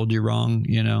they told you wrong,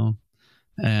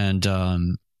 and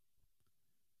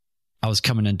I was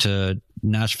coming into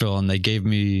Nashville and they gave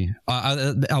me,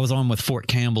 I was on with Fort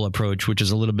Campbell approach, which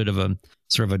is a little bit of a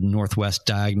sort of a northwest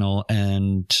diagonal.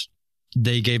 And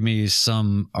they gave me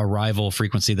some arrival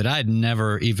frequency that I had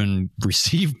never even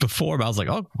received before. But I was like,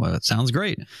 oh, well, that sounds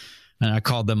great. And I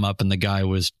called them up and the guy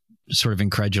was sort of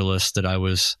incredulous that I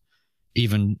was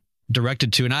even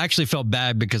directed to. And I actually felt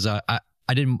bad because I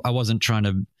wasn't trying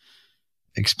to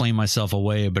explain myself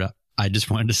away, but I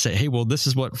just wanted to say, hey, well, this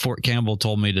is what Fort Campbell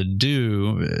told me to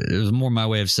do. It was more my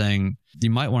way of saying you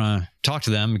might want to talk to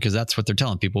them because that's what they're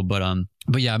telling people. But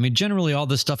yeah, I mean, generally all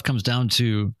this stuff comes down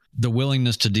to the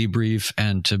willingness to debrief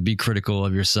and to be critical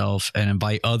of yourself and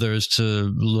invite others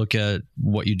to look at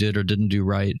what you did or didn't do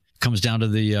right. It comes down to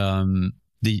the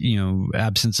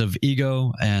absence of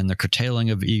ego and the curtailing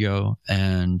of ego.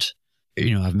 And,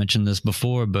 I've mentioned this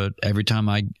before, but every time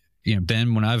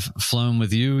Ben, when I've flown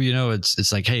with you,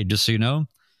 it's like, hey, just so you know,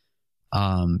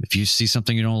 if you see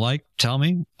something you don't like, tell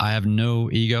me. I have no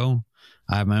ego.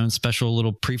 I have my own special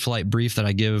little pre-flight brief that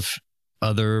I give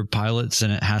other pilots,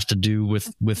 and it has to do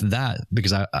with that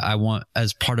because I want,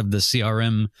 as part of the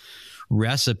CRM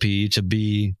recipe, to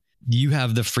be, you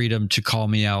have the freedom to call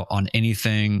me out on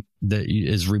anything that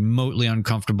is remotely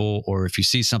uncomfortable, or if you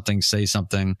see something, say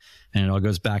something. And it all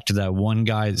goes back to that one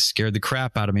guy that scared the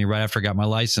crap out of me right after I got my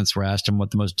license, where I asked him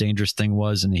what the most dangerous thing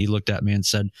was. And he looked at me and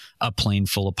said, a plane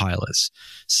full of pilots.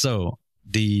 So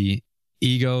the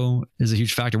ego is a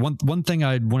huge factor. One thing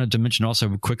I wanted to mention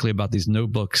also quickly about these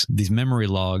notebooks, these memory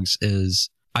logs, is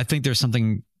I think there's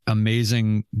something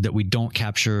amazing that we don't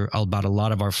capture about a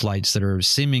lot of our flights that are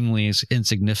seemingly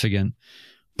insignificant.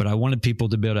 But I wanted people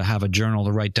to be able to have a journal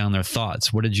to write down their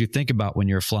thoughts. What did you think about when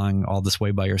you're flying all this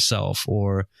way by yourself?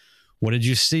 Or what did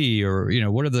you see? Or,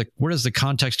 what is the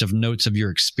context of notes of your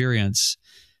experience?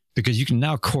 Because you can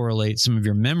now correlate some of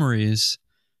your memories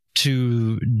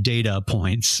to data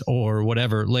points or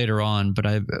whatever later on. But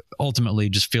I ultimately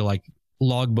just feel like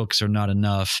logbooks are not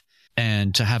enough.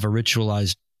 And to have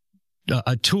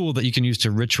a tool that you can use to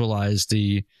ritualize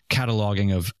the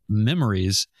cataloging of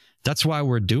memories. That's why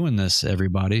we're doing this,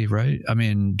 everybody, right? I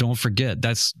mean, don't forget,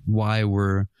 that's why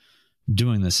we're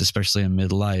doing this, especially in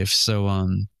midlife.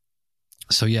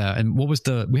 So yeah. And what was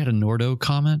we had a Nordo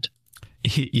comment?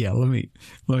 Yeah, let me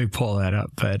pull that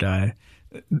up. But a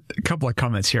couple of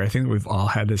comments here. I think we've all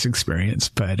had this experience,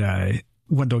 but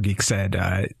Wendell Geek said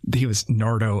he was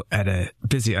Nordo at a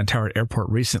busy untowered airport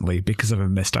recently because of a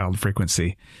misdialed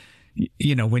frequency.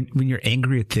 When you're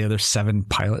angry at the other 7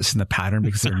 pilots in the pattern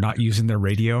because they're not using their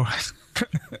radio.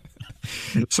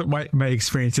 So my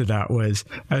experience of that was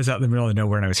I was out in the middle of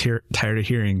nowhere and I was tired of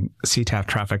hearing CTAF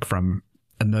traffic from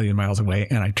a million miles away.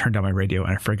 And I turned down my radio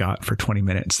and I forgot for 20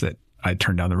 minutes that I'd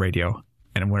turned down the radio.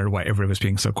 And I wondered why everybody was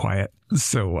being so quiet.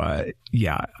 So,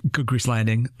 Good Grease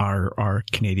Landing, our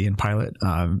Canadian pilot,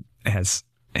 has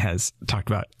talked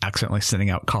about accidentally sending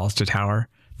out calls to tower.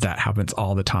 That happens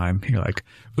all the time. You're like,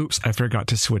 oops, I forgot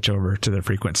to switch over to the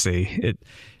frequency.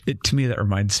 It to me, that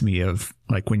reminds me of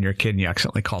like when you're a kid and you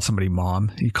accidentally call somebody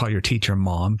mom. You call your teacher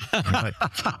mom. And you're like,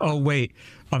 oh wait,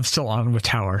 I'm still on with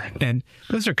tower. And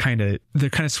those are kind of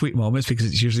sweet moments because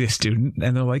it's usually a student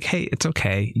and they're like, hey, it's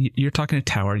okay. You're talking to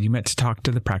tower. You meant to talk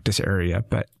to the practice area,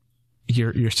 but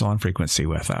you're still on frequency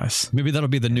with us. Maybe that'll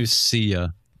be the new see ya.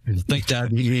 Thank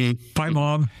Dad. Bye,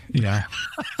 Mom. Yeah.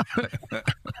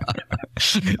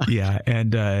 Yeah.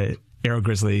 And Aero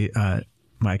Grizzly,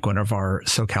 Mike, one of our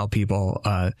SoCal people,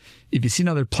 if you see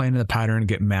another plane in the pattern and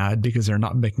get mad because they're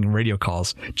not making radio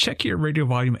calls, check your radio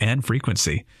volume and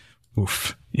frequency.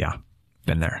 Oof. Yeah.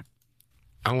 Been there.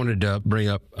 I wanted to bring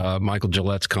up Michael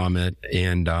Gillette's comment,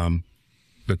 and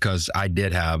because I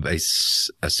did have a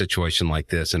situation like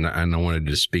this, and I wanted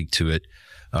to speak to it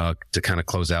to kind of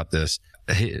close out this.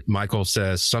 Michael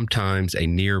says sometimes a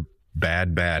near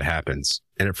bad happens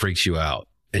and it freaks you out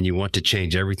and you want to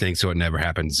change everything so it never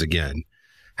happens again.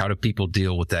 How do people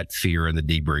deal with that fear in the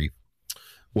debrief?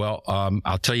 Well,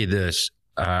 I'll tell you this.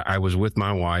 I was with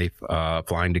my wife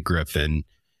flying to Griffin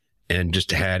and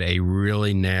just had a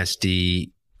really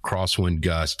nasty crosswind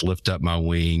gust lift up my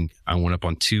wing. I went up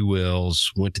on 2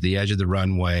 wheels, went to the edge of the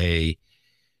runway,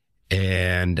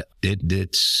 and it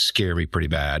did scare me pretty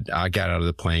bad. I got out of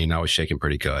the plane. I was shaking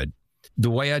pretty good. The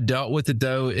way I dealt with it,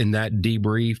 though, in that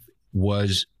debrief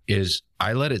is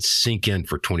I let it sink in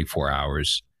for 24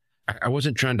 hours. I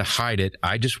wasn't trying to hide it.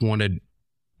 I just wanted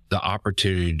the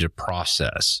opportunity to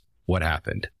process what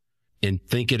happened and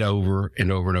think it over and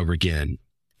over and over again.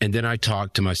 And then I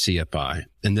talked to my CFI,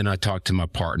 and then I talked to my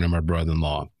partner, my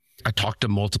brother-in-law. I talked to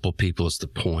multiple people is the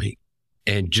point.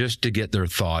 And just to get their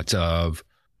thoughts of,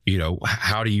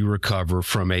 how do you recover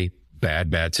from a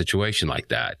bad situation like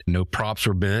that. No props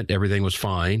were bent. Everything was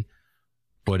fine,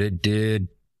 but it did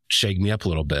shake me up a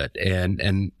little bit.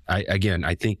 And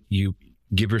I think you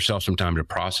give yourself some time to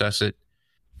process it.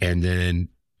 And then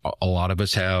a lot of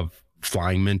us have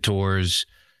flying mentors,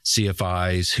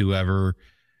 CFIs, whoever,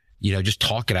 just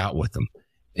talk it out with them.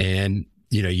 And,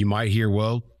 you might hear,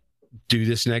 well, do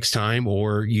this next time,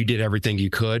 or you did everything you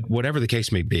could, whatever the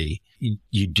case may be.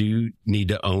 You do need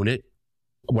to own it.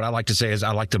 What I like to say is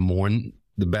I like to mourn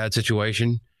the bad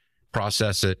situation,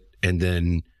 process it, and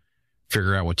then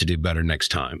figure out what to do better next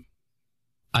time.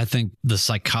 I think the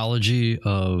psychology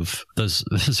of those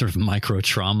sort of micro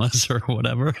traumas or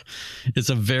whatever, it's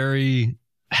a very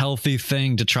healthy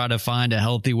thing to try to find a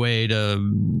healthy way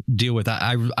to deal with that.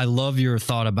 I love your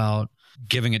thought about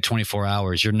giving it 24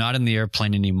 hours. You're not in the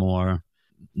airplane anymore.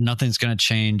 Nothing's going to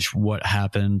change what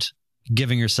happened.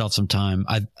 Giving yourself some time.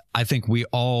 I think we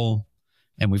all,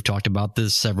 and we've talked about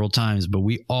this several times, but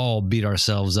we all beat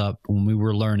ourselves up when we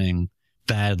were learning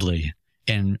badly.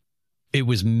 And it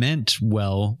was meant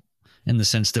well in the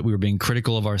sense that we were being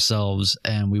critical of ourselves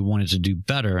and we wanted to do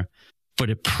better, but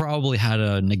it probably had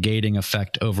a negating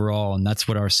effect overall. And that's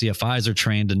what our CFIs are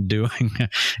trained in doing,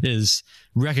 is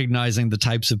recognizing the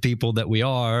types of people that we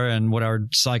are and what our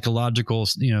psychological,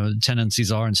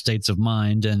 tendencies are and states of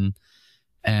mind,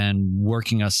 and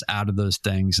working us out of those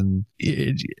things. And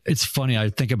it's funny. I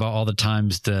think about all the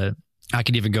times that I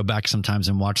could even go back sometimes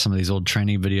and watch some of these old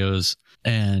training videos.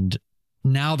 And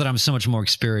now that I'm so much more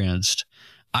experienced,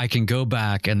 I can go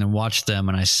back and then watch them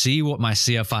and I see what my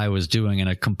CFI was doing in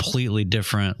a completely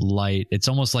different light. It's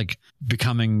almost like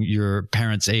becoming your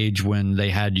parents' age when they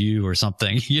had you or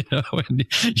something, and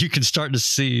you can start to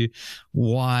see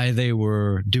why they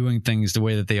were doing things the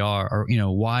way that they are, or,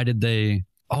 why did they,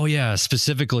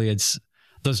 specifically it's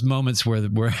those moments where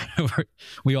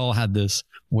we all had this,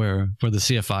 where the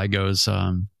CFI goes,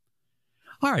 all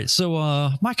right, so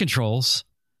my controls,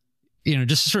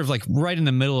 just sort of like right in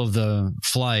the middle of the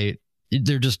flight,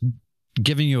 they're just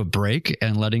giving you a break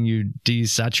and letting you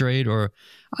desaturate, or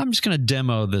I'm just going to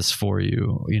demo this for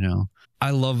you.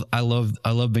 I love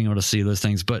being able to see those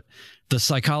things, but the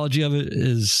psychology of it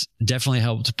is definitely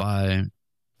helped by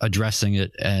addressing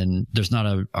it. And there's not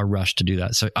a rush to do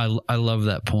that. So I love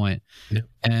that point. Yeah.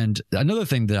 And another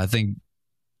thing that I think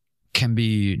can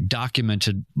be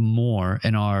documented more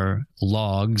in our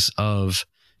logs of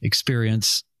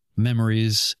experience,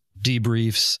 memories,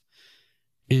 debriefs,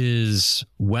 is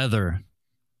weather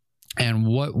and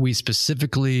what we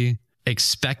specifically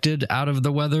expected out of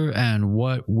the weather and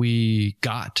what we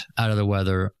got out of the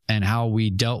weather and how we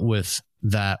dealt with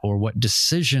that, or what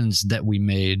decisions that we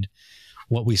made,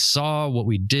 what we saw, what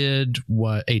we did,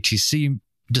 what ATC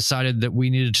decided that we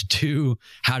needed to do.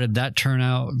 How did that turn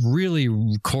out? Really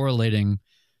correlating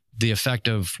the effect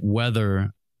of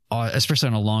weather, especially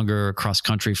on a longer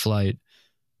cross-country flight,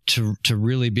 to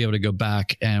really be able to go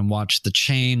back and watch the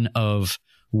chain of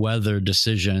weather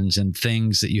decisions and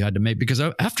things that you had to make. Because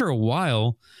after a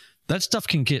while, that stuff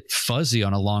can get fuzzy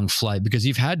on a long flight because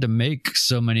you've had to make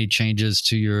so many changes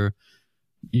to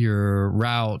your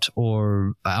route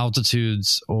or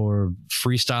altitudes, or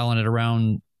freestyling it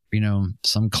around,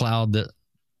 some cloud that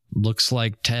looks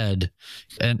like Ted.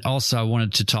 And also I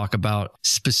wanted to talk about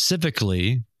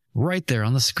specifically right there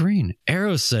on the screen,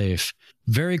 AeroSafe.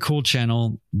 Very cool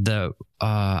channel that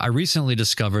I recently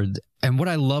discovered. And what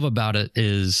I love about it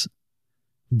is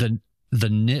the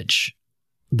niche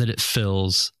that it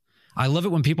fills. I love it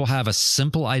when people have a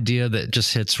simple idea that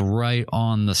just hits right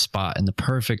on the spot, in the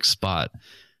perfect spot.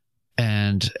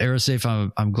 And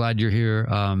AeroSafe, I'm glad you're here,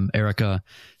 Erica.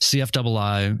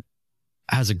 CFII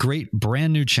has a great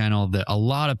brand new channel that a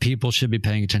lot of people should be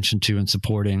paying attention to and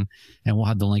supporting. And we'll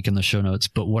have the link in the show notes.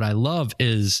 But what I love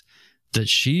is that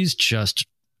she's just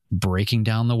breaking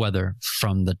down the weather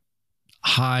from the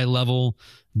high level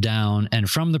down, and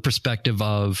from the perspective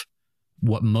of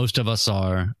what most of us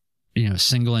are,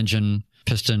 single engine,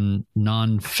 piston,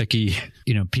 non-ficky,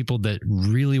 people that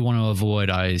really want to avoid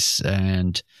ice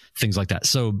and things like that.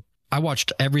 So I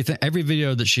watched every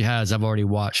video that she has, I've already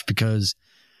watched, because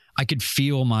I could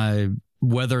feel my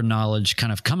weather knowledge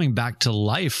kind of coming back to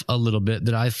life a little bit,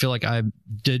 that I feel like I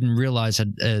didn't realize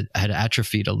had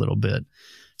atrophied a little bit.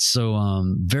 So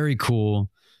very cool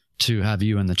to have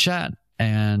you in the chat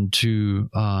and to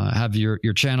have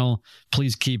your channel.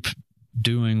 Please keep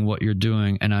doing what you're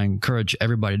doing, and I encourage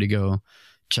everybody to go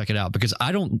check it out, because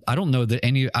I don't know that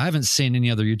I haven't seen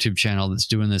any other YouTube channel that's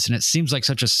doing this, and it seems like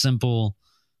such a simple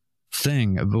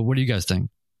thing. But what do you guys think?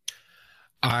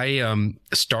 I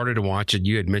started to watch it.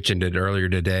 You had mentioned it earlier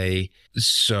today,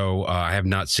 so I have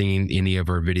not seen any of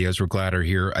our videos. We're glad you're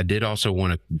here. I did also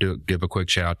want to give a quick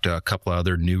shout to a couple of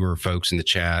other newer folks in the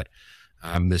chat.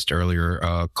 I missed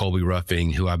earlier Colby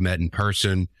Ruffing, who I've met in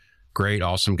person. Great,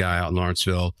 awesome guy out in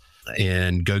Lawrenceville.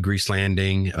 And Go Grease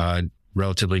Landing,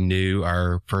 relatively new,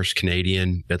 our first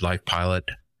Canadian midlife pilot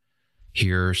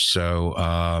here. So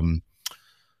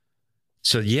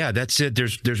yeah, that's it.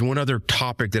 There's one other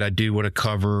topic that I do want to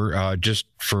cover, just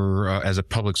for as a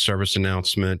public service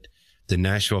announcement: the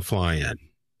Nashville fly-in.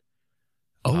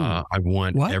 I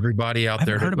want everybody out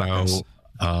there to know.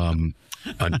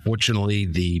 Unfortunately,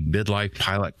 the midlife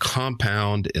pilot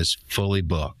compound is fully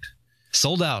booked,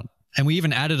 sold out, and we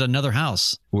even added another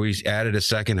house. We added a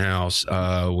second house.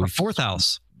 A fourth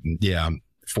house. Yeah,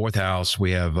 fourth house.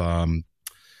 We have.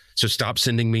 So stop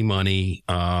sending me money,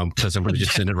 because I'm going to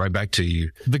just send it right back to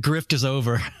you. The grift is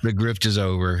over. The grift is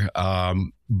over.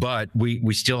 But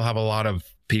we still have a lot of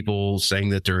people saying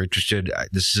that they're interested.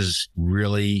 This is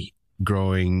really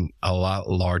growing a lot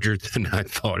larger than I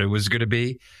thought it was going to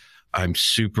be. I'm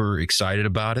super excited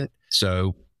about it.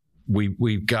 So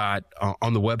we've got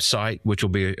on the website, which will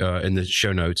be in the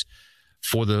show notes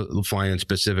for the fly-in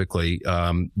specifically,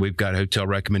 we've got hotel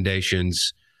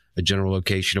recommendations, a general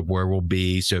location of where we'll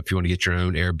be. So if you want to get your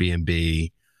own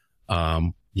Airbnb,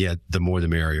 the more the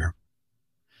merrier.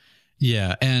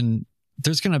 Yeah. And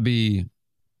there's going to be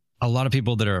a lot of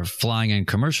people that are flying in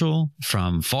commercial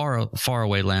from far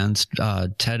away lands.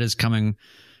 Ted is coming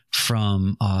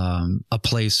from a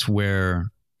place where,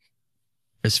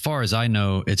 as far as I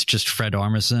know, it's just Fred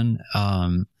Armisen,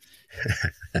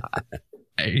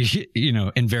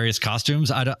 in various costumes.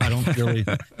 I don't really,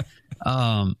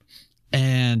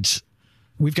 and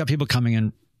we've got people coming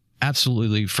in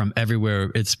absolutely from everywhere.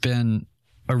 It's been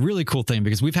a really cool thing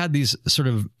because we've had these sort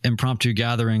of impromptu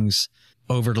gatherings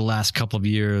over the last couple of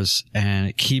years, and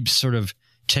it keeps sort of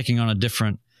taking on a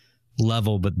different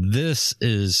level. But this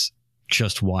is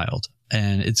just wild,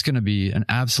 and it's going to be an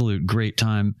absolute great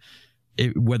time.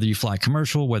 Whether you fly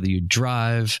commercial, whether you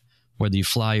drive, whether you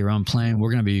fly your own plane, we're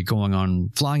going to be going on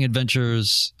flying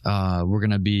adventures. We're going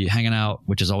to be hanging out,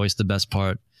 which is always the best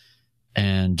part.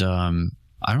 And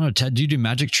I don't know, Ted, do you do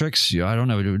magic tricks? I don't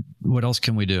know. What else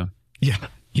can we do? Yeah.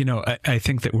 I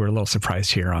think that we're a little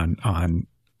surprised here on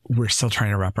we're still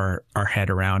trying to wrap our head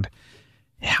around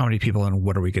how many people and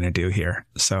what are we going to do here.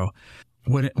 So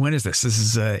when is this? This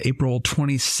is April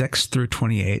 26th through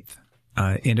 28th,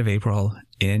 end of April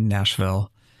in Nashville.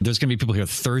 There's going to be people here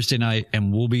Thursday night,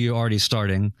 and we'll be already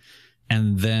starting.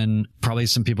 And then probably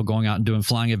some people going out and doing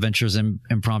flying adventures and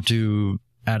impromptu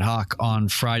ad hoc on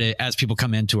Friday as people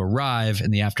come in to arrive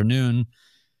in the afternoon.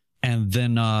 And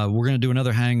then we're going to do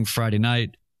another hang Friday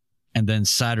night. And then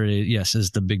Saturday, yes,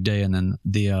 is the big day. And then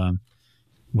the,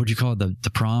 what do you call it? The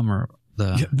prom or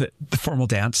the formal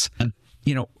dance. And,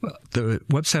 the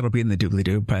website will be in the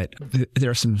doobly-doo, but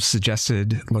there are some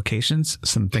suggested locations,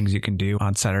 some things you can do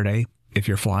on Saturday if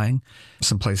you're flying,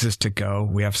 some places to go.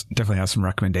 We definitely have some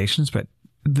recommendations, but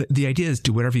the idea is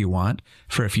do whatever you want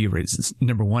for a few reasons.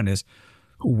 Number one is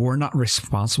we're not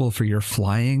responsible for your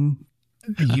flying.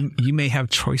 You may have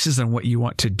choices on what you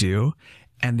want to do,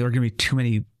 and there are going to be too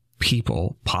many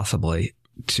people possibly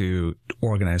to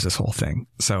organize this whole thing.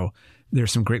 So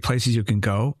there's some great places you can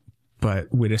go, but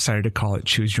we decided to call it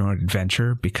Choose Your Own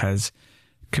Adventure because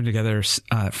come together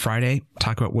Friday,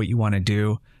 talk about what you want to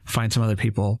do, find some other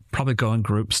people, probably go in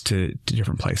groups to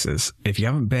different places. If you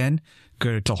haven't been,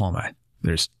 go to Tullahoma.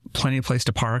 There's plenty of place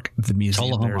to park. The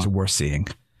museum there is worth seeing.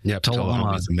 Yeah,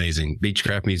 Tullahoma is amazing.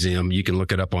 Beechcraft Museum. You can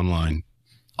look it up online.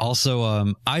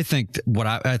 Also, I think what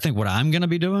I'm going to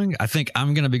be doing, I think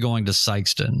I'm going to be going to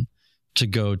Sykeston to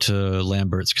go to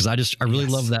Lambert's because I really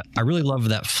love that. I really love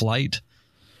that flight.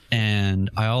 And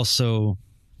I also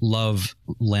love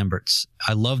Lambert's.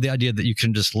 I love the idea that you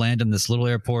can just land in this little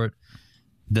airport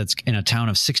that's in a town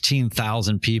of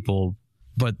 16,000 people,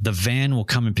 but the van will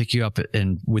come and pick you up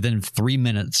within 3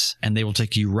 minutes, and they will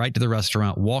take you right to the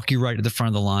restaurant, walk you right to the front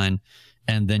of the line,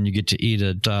 and then you get to eat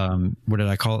at, what did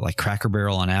I call it? Like Cracker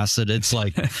Barrel on acid. It's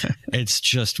like, it's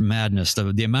just madness.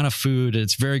 The amount of food,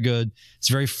 it's very good. It's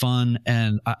very fun.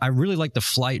 And I really like the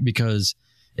flight because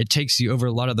it takes you over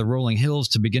a lot of the rolling hills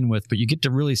to begin with, but you get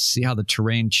to really see how the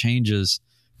terrain changes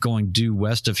going due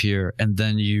west of here. And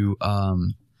then you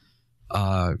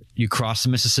cross the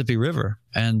Mississippi River,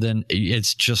 and then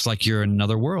it's just like you're in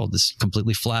another world. It's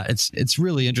completely flat. It's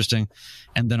really interesting.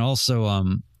 And then also,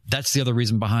 that's the other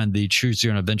reason behind the choose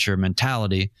your own adventure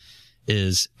mentality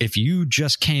is if you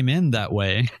just came in that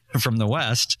way from the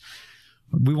West,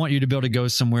 we want you to be able to go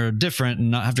somewhere different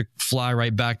and not have to fly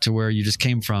right back to where you just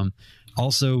came from.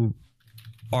 Also,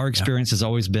 our experience has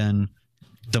always been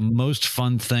the most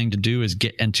fun thing to do is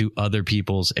get into other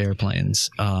people's airplanes.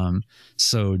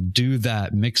 So do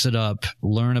that, mix it up,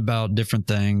 learn about different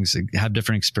things, have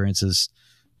different experiences.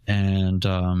 And,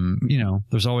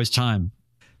 there's always time.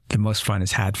 The most fun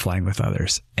is had flying with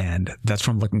others. And that's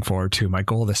what I'm looking forward to. My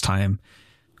goals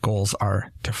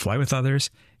are to fly with others,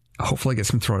 hopefully get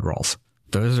some throat rolls.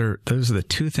 Those are the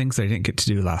two things that I didn't get to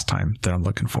do last time that I'm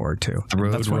looking forward to.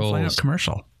 Road rolls. Flying out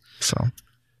commercial. So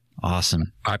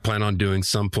awesome. I plan on doing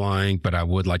some flying, but I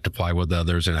would like to fly with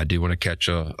others, and I do want to catch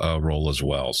a roll as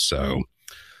well. So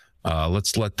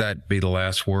let's let that be the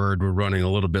last word. We're running a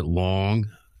little bit long.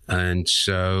 And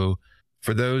so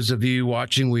for those of you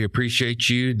watching, we appreciate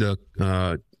you. The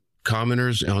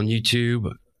commenters on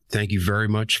YouTube, thank you very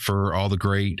much for all the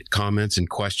great comments and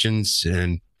questions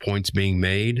and points being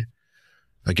made.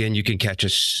 Again, you can catch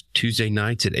us Tuesday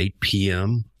nights at 8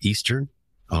 p.m. Eastern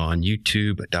on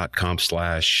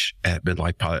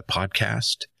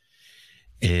youtube.com/@midlifepilotpodcast.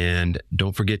 And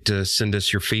don't forget to send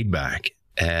us your feedback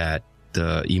at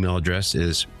the email address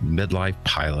is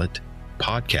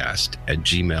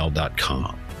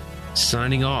midlifepilotpodcast@gmail.com.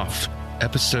 Signing off,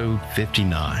 episode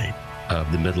 59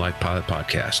 of the Midlife Pilot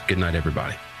Podcast. Good night,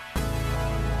 everybody.